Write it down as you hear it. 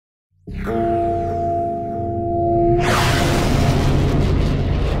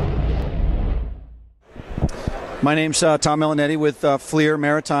My name's Tom Milanette with Flir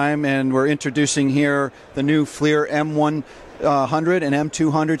Maritime, and we're introducing here the new Flir M100 and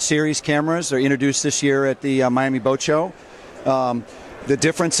M200 series cameras. They're introduced this year at the Miami Boat Show. The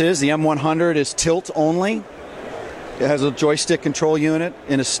difference is the M100 is tilt only. It has a joystick control unit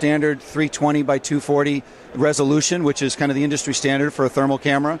in a standard 320 by 240 resolution, which is kind of the industry standard for a thermal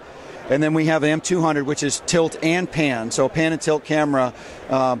camera. And then we have an M200, which is tilt and pan. So a pan and tilt camera,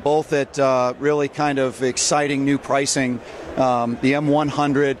 both at really kind of exciting new pricing. The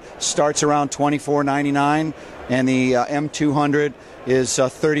M100 starts around $24.99, and the M200 is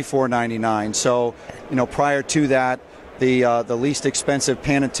 $34.99. So, prior to that, the least expensive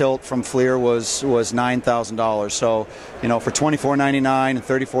pan and tilt from Flir was $9,000. So, for $24.99 and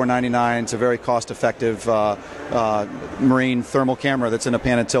 $34.99, it's a very cost-effective marine thermal camera that's in a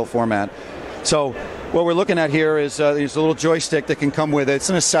pan and tilt format. So, what we're looking at here is there's a little joystick that can come with it. It's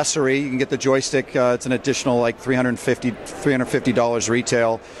an accessory. You can get the joystick. It's an additional like $350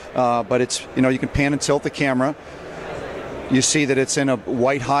 retail. But it's you can pan and tilt the camera. You see that it's in a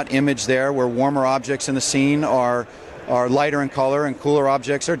white-hot image there, where warmer objects in the scene are lighter in color and cooler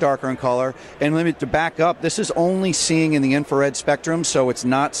objects are darker in color. And to back up, this is only seeing in the infrared spectrum, so it's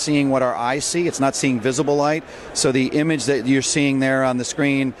not seeing what our eyes see. It's not seeing visible light. So the image that you're seeing there on the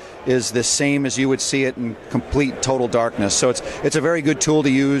screen is the same as you would see it in complete total darkness. So it's a very good tool to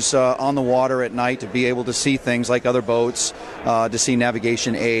use on the water at night to be able to see things like other boats, to see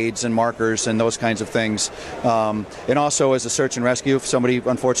navigation aids and markers and those kinds of things. And also as a search and rescue, if somebody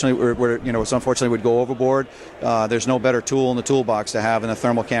unfortunately would go overboard, there's no better tool in the toolbox to have in a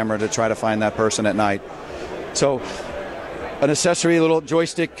thermal camera to try to find that person at night. So an accessory little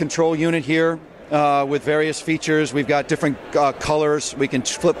joystick control unit here with various features. We've got different colors. We can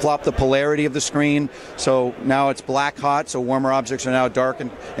flip-flop the polarity of the screen. So now it's black hot, so warmer objects are now dark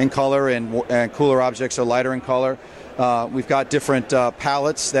in color, and cooler objects are lighter in color. We've got different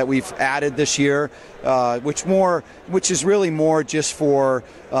palettes that we've added this year, which is really more just for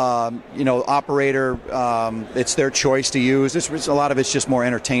operator. It's their choice to use. A lot of it's just more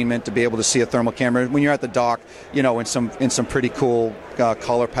entertainment to be able to see a thermal camera when you're at the dock. In some pretty cool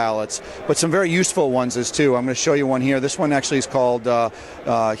color palettes, but some very useful ones as too. I'm going to show you one here. This one actually is called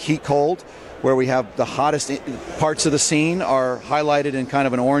Heat Cold, where we have the hottest parts of the scene are highlighted in kind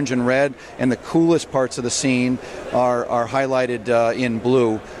of an orange and red, and the coolest parts of the scene are highlighted in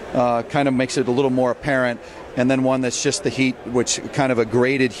blue. Kind of makes it a little more apparent. And then one that's just the heat, which kind of a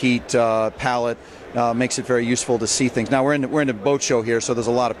graded heat palette, makes it very useful to see things. Now we're in a boat show here, so there's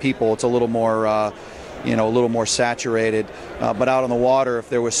a lot of people. It's a little more a little more saturated. But out on the water, if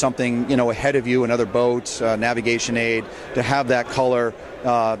there was something ahead of you in other boats, navigation aid, to have that color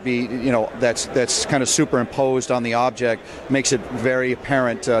be that's kind of superimposed on the object makes it very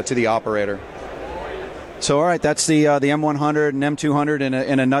apparent to the operator. So all right, that's the M100 and M200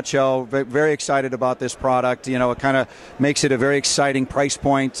 in a nutshell. Very excited about this product. It kind of makes it a very exciting price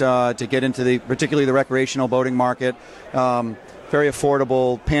point to get into particularly the recreational boating market. Very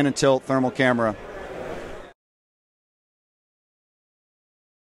affordable pan and tilt thermal camera.